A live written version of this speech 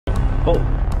Oh.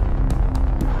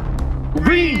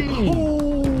 Green!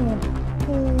 Oh!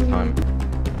 Time.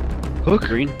 Hook?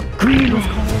 Green? Green! Let's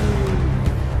go!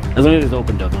 As long as it's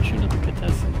open though, don't shoot nothing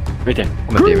contested. Right there.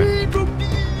 I'm a demon.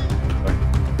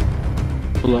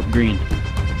 Pull up green.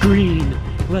 Green!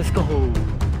 Let's go!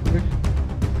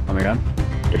 Oh my god.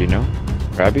 Already know?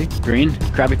 Krabby? Green.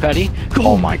 Krabby Patty. Go!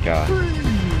 Oh my god.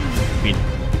 Green.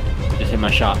 Just hit my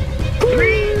shot.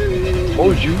 Green!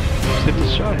 Told you. Just hit the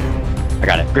shot. I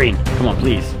got it. Green. Come on,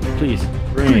 please. Please.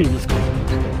 Green. Let's go.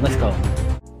 Let's go.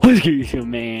 What's good, YouTube,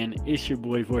 man? It's your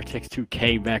boy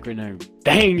Vortex2k back with another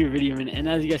banger video, man. And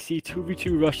as you guys see,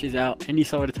 2v2 rush is out. And you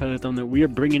saw the title thumbnail. We are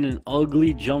bringing an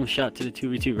ugly jump shot to the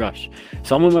 2v2 rush.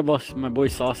 So I'm with my boy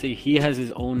Saucy. He has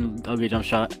his own ugly jump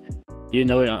shot. You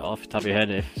know it off the top of your head?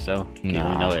 If so, you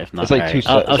know it. If not, it's like right. two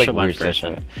I'll like show mine first.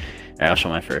 Alright, I'll show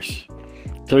mine first.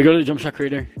 So we go to the jump shot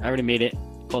creator. I already made it.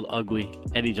 Called Ugly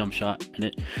Eddie jump shot in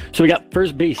it. So we got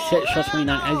first base set shot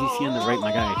 29. As you see on the right,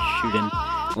 my guy is shooting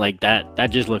like that. That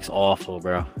just looks awful,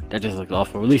 bro. That just looks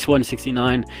awful. Release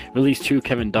 169. Release 2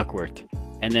 Kevin Duckworth.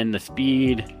 And then the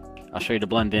speed. I'll show you the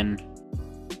blend in.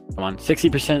 Come on,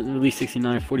 60% release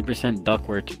 69, 40%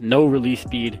 Duckworth. No release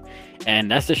speed, and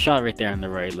that's the shot right there on the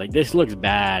right. Like this looks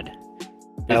bad.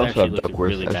 I also have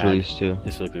Duckworth really as release too.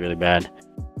 This looks really bad.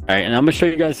 All right, and I'm gonna show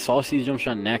you guys Saucy's jump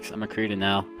shot next. I'm gonna create it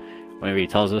now, whenever he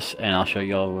tells us, and I'll show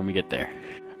y'all when we get there.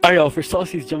 Alright, y'all, for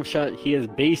Saucy's jump shot, he has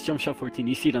base jump shot 14.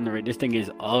 You see it on the right. This thing is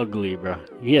ugly, bro.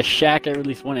 He has Shaq at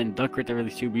release 1 and Duckworth at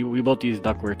release 2. We both use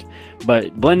Duckworth.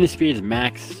 But blended speed is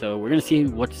max, so we're going to see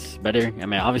what's better. I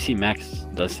mean, obviously, max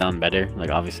does sound better, like,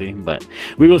 obviously. But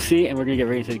we will see, and we're going to get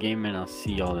right into the game, and I'll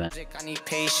see y'all then. I need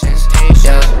patience,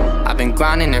 yeah. I've been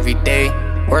grinding every day.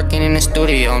 Working in the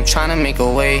studio, I'm trying to make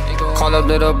a way. Call up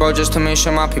little bro just to make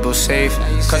sure my people safe.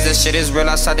 Cause this shit is real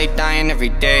outside, they dying every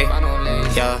day,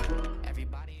 yeah.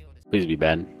 Please be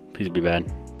bad. Please be bad.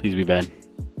 Please be bad.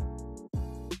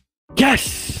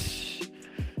 Yes!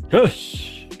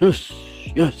 Yes! Yes!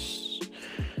 Yes!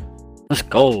 Let's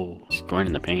go. Scoring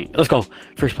in the paint. Let's go.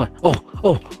 First play. Oh!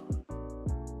 Oh!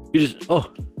 You just...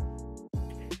 Oh!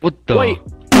 What the? Wait!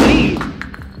 Late!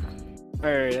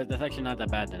 Alright, that's actually not that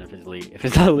bad then if it's late. If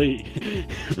it's not late.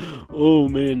 Oh,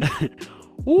 man.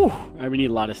 Woo! Alright, we need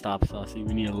a lot of stops, Saucy.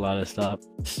 We need a lot of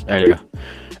stops. There you go.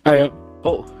 Alright,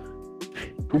 oh!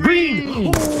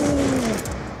 Green!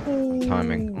 Oh.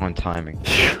 Timing, on timing.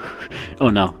 Oh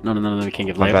no, no, we can't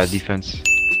give My layups. bad defense.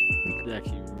 It's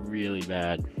actually really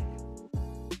bad.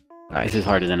 Nice. This is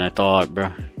harder than I thought,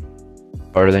 bro.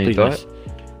 Harder than you thought? Miss.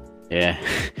 Yeah.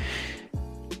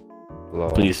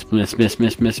 Lol. Please, miss. He's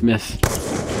not missing.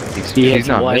 He's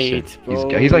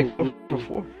like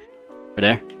 4-4. Right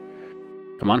there.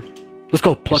 Come on. Let's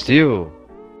go. Plus steal.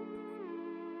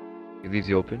 He leaves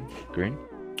you open. Green.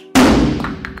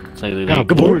 Slightly No, late.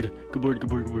 Good board. Good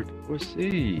board. Where's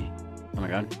C? Oh my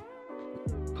god.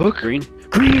 Hook. Green.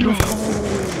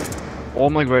 Oh,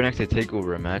 I'm like right next to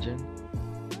takeover. Imagine.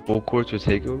 Full courts with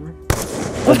takeover.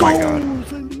 Let's my go. god.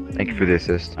 Thank you for the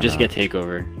assist. Just get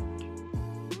takeover.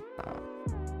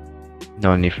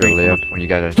 No need for a layup when you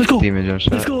got a demon jump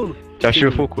shot. Let's go. Just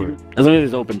shoot full court. As long as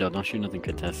it's open though, don't shoot nothing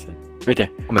contested. Right there.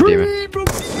 I'm a demon.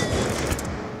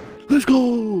 Let's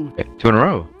go. Okay, 2 in a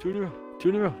row. 2 in a row. 2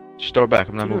 in a row. Just throw it back.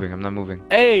 I'm not moving.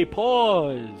 Hey,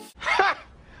 pause.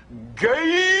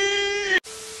 Gay.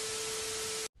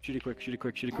 Shoot it quick. Shoot the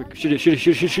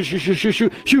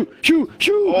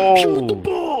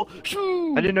ball.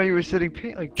 Shoot. I didn't know you were sitting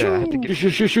paint like that. I had to get...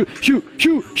 Shoot.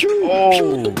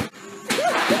 Oh.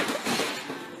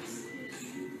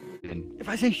 If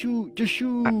I say shoot, just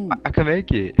shoot. I can make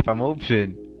it if I'm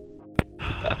open.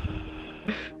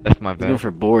 That's my bad. I'm going for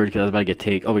board because I was about to get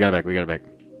take. Oh, we got it back.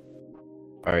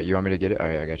 Alright, you want me to get it?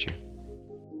 Alright, I got you.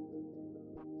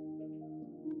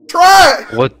 Try!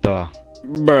 What the?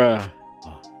 Bruh.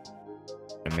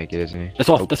 Gonna make it, isn't he? That's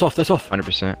off.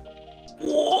 100%.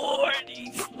 What?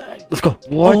 Let's go.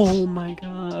 What? Oh my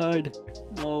god.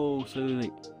 No, so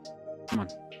late. Come on.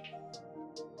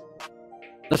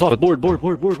 That's off. Board.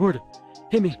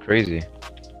 Hit me. Crazy.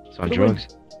 It's on drugs.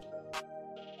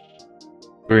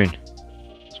 Green.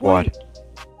 Squad.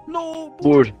 No.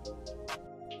 Board.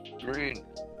 Green.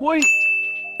 Wait.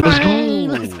 Let's Bang!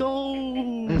 go.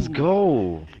 Let's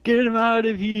go. Get him out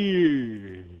of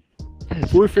here.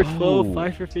 Let's 4 for go. 12,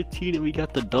 5 for 15, and we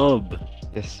got the dub.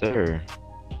 Yes, sir.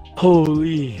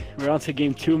 Holy. We're on to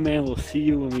game 2, man. We'll see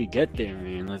you when we get there,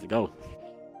 man. Let's go.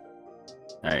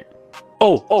 Alright.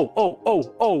 Oh.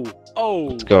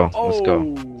 Let's go.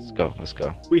 Let's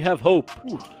go. We have hope.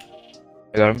 Ooh.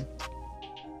 I got him.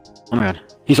 Oh my god.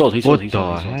 He's old. What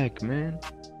the heck, man?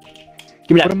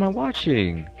 Give me that. What am I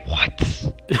watching? What?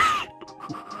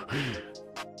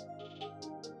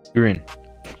 Green.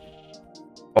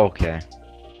 Okay.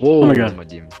 Whoa. Oh my god. My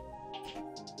demon.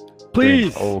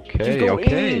 Please. Green. Okay. Just go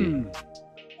Okay. in.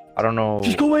 I don't know.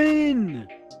 Just go in.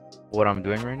 What I'm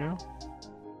doing right now,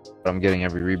 but I'm getting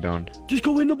every rebound. Just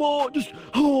go in the ball. Just.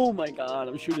 Oh my god.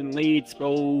 I'm shooting late,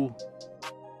 bro.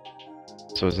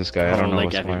 So is this guy? I don't know like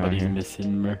what's going on everybody's here.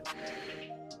 missing, bro.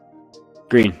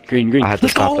 Green. I had to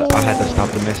stop the. I had to stop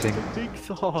the missing. Big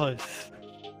sauce.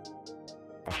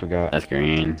 I forgot. That's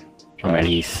green. Oh man,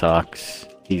 he sucks.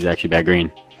 He's actually bad.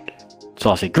 Green.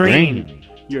 Saucy. Green.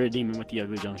 You're a demon with the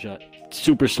ugly jump shot.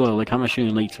 Super slow. Like how am I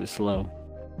shooting late was slow?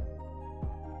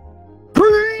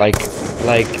 Green.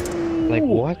 Like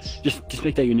what? Just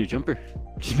make that your new jumper.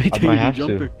 Just make I that your might new have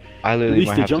jumper. to. I literally Release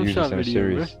might the have to jump use shot this in a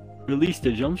video, series. Release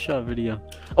the jump shot video.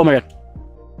 Oh my god.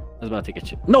 I was about to take a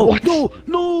chip. No, What?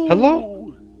 no. Hello?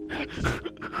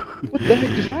 What the heck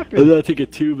just I happened? was about to take a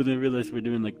 2, but then realized we're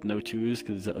doing like no 2s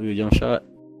because it's an ugly jump shot.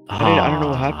 I don't know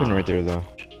what happened right there though.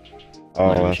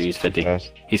 Oh, No, that's he's too 50.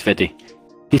 fast. He's 50.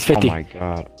 He's 50. Oh my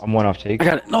god. I'm one off take. I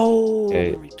got it. No.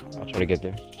 Okay, I'll try to get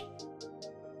there.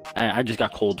 I just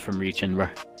got cold from reaching, bro.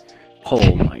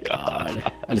 Oh my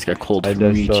god. I just got cold I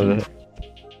from just saw reaching. that.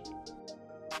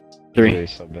 3, Really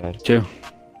so bad. 2.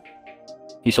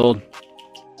 He sold.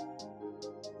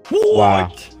 Wow.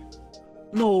 What?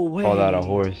 No way. Call that a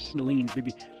horse. Lean,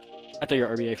 baby. I thought you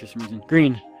were RBA for some reason.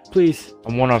 Green, please.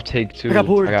 I'm one off take too. I got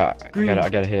bored. I got Green. a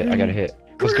hit. I got a hit.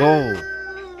 Let's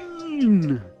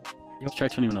Green. go. Let's try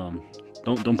 21 on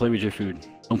them. Don't play with your food.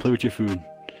 Don't play with your food.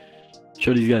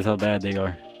 Show these guys how bad they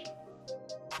are.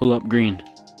 Pull up green.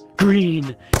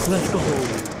 Green. Let's go.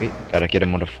 Wait, gotta get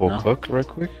him on a full No. cook real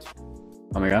quick.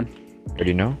 Oh my god.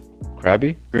 Already know.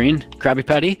 Krabby. Green. Krabby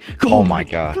Patty. Go. Oh my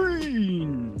god.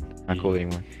 Green. Not cool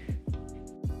anymore.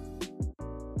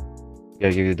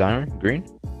 Gotta give you the dimer. Green.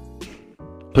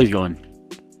 Please go in.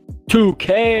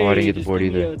 2K. Oh, I didn't get the Just board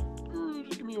give me either.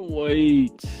 Just give me a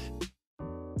white.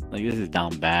 Like this is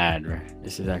down bad, bro.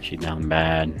 This is actually down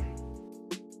bad.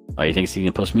 Oh, you think he's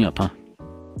gonna post me up, huh?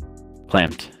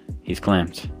 Clamped. He's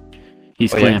clamped.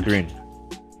 He's Oh yeah, clamped. green.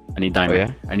 I need dimer. Oh,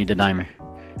 yeah? I need the dimer.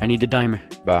 I need the dimer.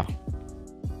 Bah.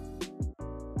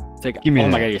 It's like, Give me oh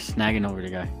my that. god, you're snagging over the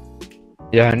guy.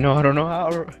 Yeah, I know. I don't know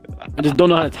how. I just don't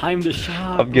know how to time the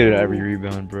shot. I'm getting bro. every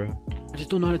rebound, bro. I just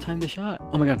don't know how to time the shot.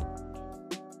 Oh my god.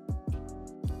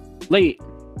 Late.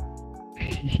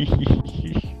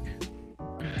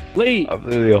 Late. I'm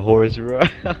literally a horse, bro.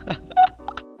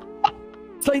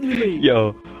 Slightly late.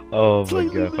 Yo. Oh my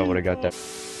Slightly god, if I would have got that.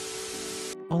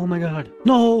 Oh my god.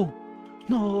 No.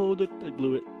 No, I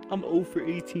blew it. I'm 0 for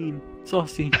 18.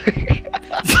 Saucy.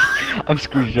 I'm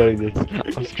screenshotting this.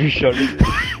 I'm screenshotting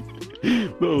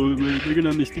this. Bro, you're gonna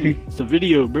understand. It's a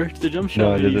video, bro. It's the jump shot.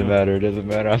 No, it video. doesn't matter. It doesn't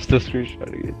matter. I'm still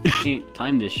screenshotting it. I can't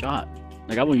time this shot.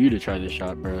 Like, I want you to try this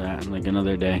shot, bro. Like,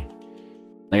 another day.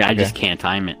 Like, I just can't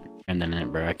time it. And then,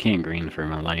 bro, I can't green for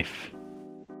my life.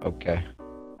 Okay.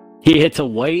 He hits a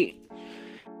white.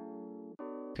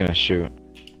 He's gonna shoot.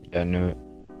 Yeah, I knew it.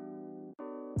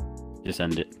 Just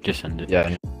end it. Just end it.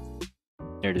 Yeah.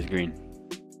 There it is, green.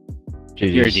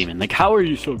 GG's. You're a demon. Like, how are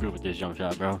you so good with this jump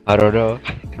shot, bro? I don't know.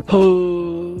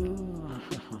 Oh.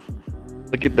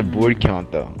 Look at the board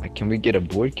count though. Like, can we get a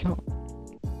board count?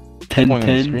 10 I'm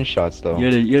 10. screenshots though.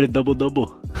 You had a double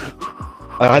double.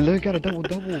 I literally got a double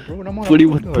double, bro. And I'm on a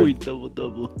 41 point point double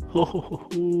double.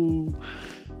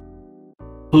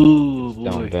 Oh boy.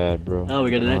 Down bad, bro. Oh,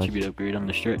 we got an Nice. attribute upgrade on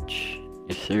the stretch.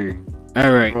 Yes, sir.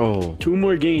 Alright. Bro. 2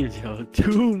 more games, yo.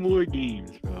 2 more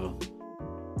games, bro.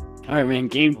 Alright, man.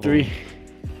 Game 3.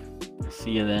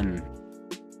 See you then.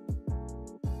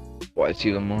 Oh, I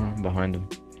see them more behind him.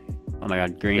 Oh my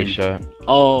god, Great green. shot.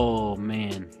 Oh,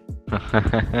 man. Look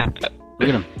at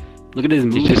him. Look at his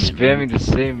movement. He's just bro. spamming the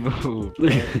same move.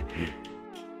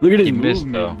 Look at his He missed,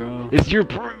 movement, though. bro. It's your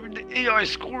the AI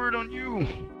scored on you.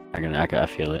 I gotta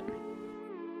feel it.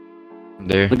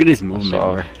 There. Look at his movement,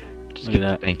 saw. bro. Look at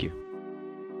that. Thank you.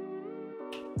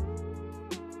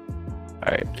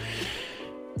 Alright.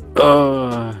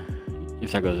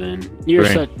 If that goes in. You're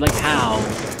Green. such, like, how?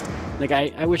 Like,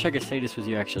 I wish I could say this was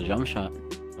your actual jump shot.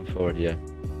 I'm forward, yeah.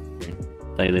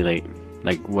 Slightly late.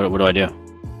 Like, what do I do?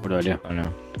 What do I do? I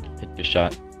know. Hit your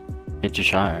shot. Hit your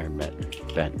shot or bet?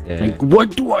 Yeah. Like,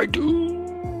 what do I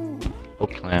do? Oh,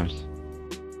 clams.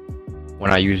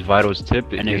 When I use Vital's tip,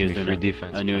 I it knew he gives was me doing free that.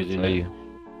 defense. I knew he was I'll doing tell that.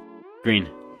 you. Green.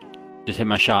 Just hit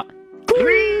my shot.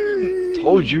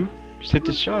 Told you. Just hit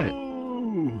the shot.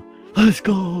 Oh, let's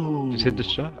go. Just hit the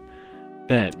shot.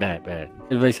 Bet.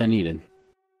 Advice I needed.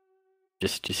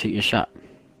 Just hit your shot.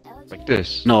 Like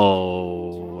this.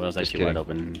 No, that was Just actually wide kidding.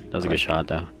 open. That was a good shot,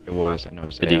 though. It was. I know.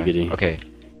 It's Goody, AI. goody. Okay.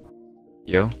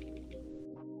 Yo.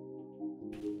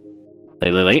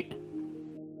 Late.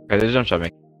 Okay, there's a jump shot,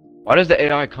 man. Why does the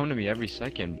AI come to me every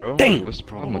second, bro? Dang! What's the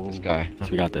problem with this guy?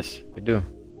 We got this. We do.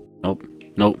 Nope.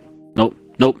 No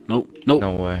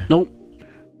way. Nope.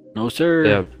 No, sir.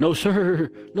 Yeah. No, sir.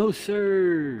 No,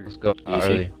 sir. Let's go.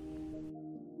 Early.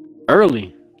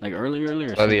 Early. Like early or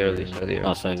Slightly something? early.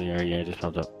 Oh, slightly early. Yeah, it just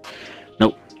popped up.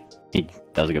 Nope.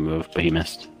 That was a good move, but he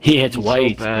missed. He hits He's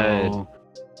white. so bad. Bro.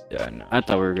 Yeah, I know. I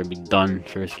thought we were gonna be done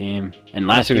first game. And I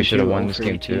last think game we should have too, won this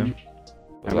game too.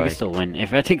 We can still win.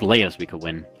 If I take layups, we could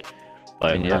win.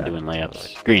 But we're not doing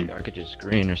layups. Green. I could just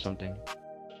green or something.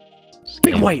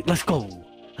 Big white. Let's go.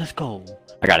 Let's go.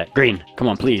 I got it. Green. Come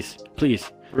on, please.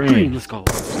 Please. Green. Let's go.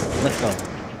 Let's go.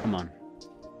 Come on.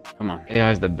 Come on.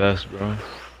 AI is the best, bro.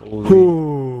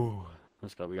 Holy.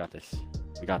 Let's go. We got this.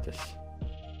 We got this.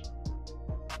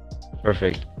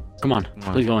 Perfect. Come on.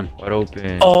 Please go in. Wide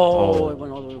open. Oh, it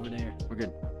went all the way over there. We're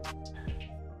good.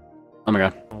 Oh my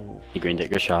god. He greened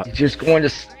it. Good shot. He's just going to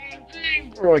same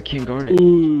thing, bro. I can't guard it.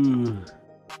 Ooh.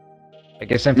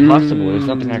 Like, it's impossible. There's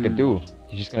nothing I could do.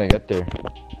 He's just gonna get there.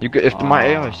 You could, if my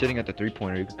AI is sitting at the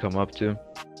 3-pointer, you could come up too.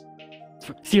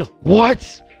 Steal.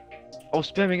 What? I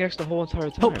was spamming X the whole entire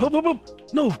time.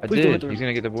 Help. No. I did. He's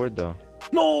gonna get the board though.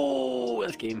 No.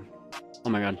 That's game. Oh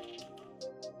my god.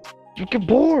 You get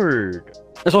bored.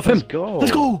 That's off him. Let's go.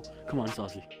 Let's go. Come on,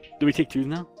 Saucy. Do we take twos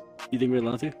now? You think we're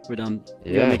allowed to? We're down.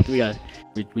 Yeah.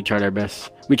 We tried our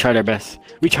best. We tried our best.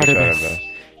 We tried our best.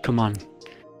 Come on.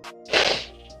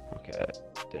 Okay.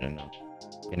 Didn't know.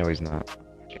 You know he's not.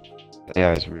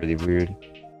 Yeah, it's really weird.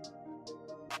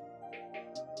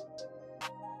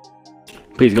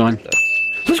 Please go on.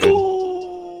 Let's good.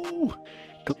 go.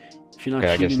 If you're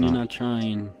not cheating, you're not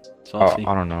trying. Saucy.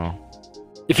 I don't know.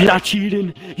 If you're not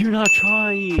cheating, you're not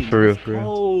trying. For real.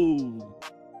 Oh.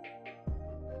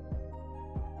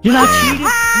 You're not cheating.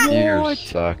 You What?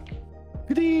 suck.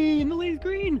 Green. The lane's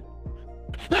green.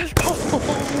 Let's go.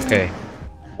 Okay.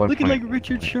 Looking like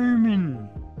Richard Sherman.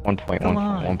 1 point. Come 1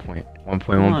 on. point. 1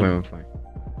 point. 1 point. 1 point.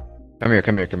 Come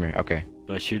here. Okay.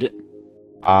 Do I shoot it?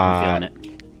 I'm feeling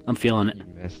it. I'm feeling it. You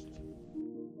missed.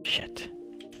 Shit.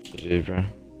 GG, bro.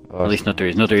 At least no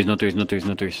threes. No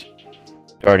threes.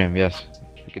 Guard him, yes.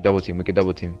 We could double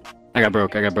team. I got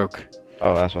broke.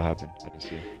 Oh, that's what happened. I didn't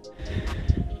see.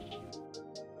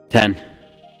 10,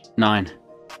 9,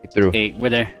 He threw. 8. We're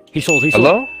there. He sold.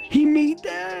 Hello? He made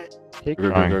that. Take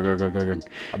Go. I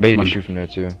bet he can shoot from there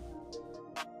too.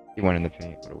 He went in the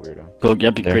paint. What a weirdo. Go.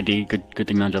 Yep. There. Good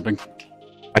thing not jumping.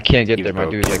 I can't get He there. was My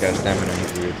broke. dude's like got stamina.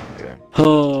 He's weird. Yeah.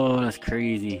 Oh, that's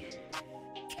crazy.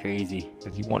 It's crazy.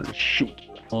 Because he wanted to shoot.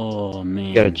 Oh man.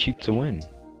 You gotta cheat to win.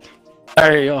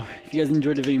 Alright, yo. If you guys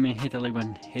enjoyed the video, man, hit that like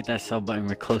button, hit that sub button.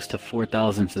 We're close to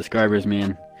 4,000 subscribers,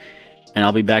 man. And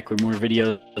I'll be back with more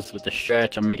videos with the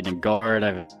stretch. I'm making a guard.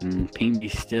 I've been painting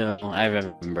still. I have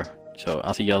everything, bro. So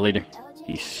I'll see y'all later.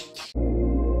 Peace.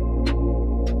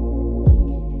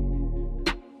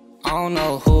 I don't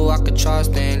know who I could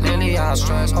trust in. Lately I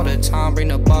stress all the time, bring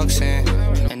the bucks in.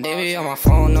 And they be on my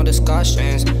phone, no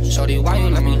discussions. Shorty, why you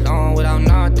let me alone without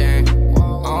nothing?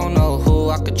 I don't know who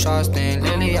I could trust in.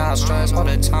 Lately I stress all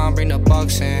the time, bring the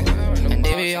bucks in. And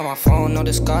they be on my phone, no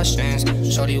discussions.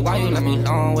 Shorty, why you let me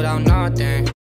alone without nothing?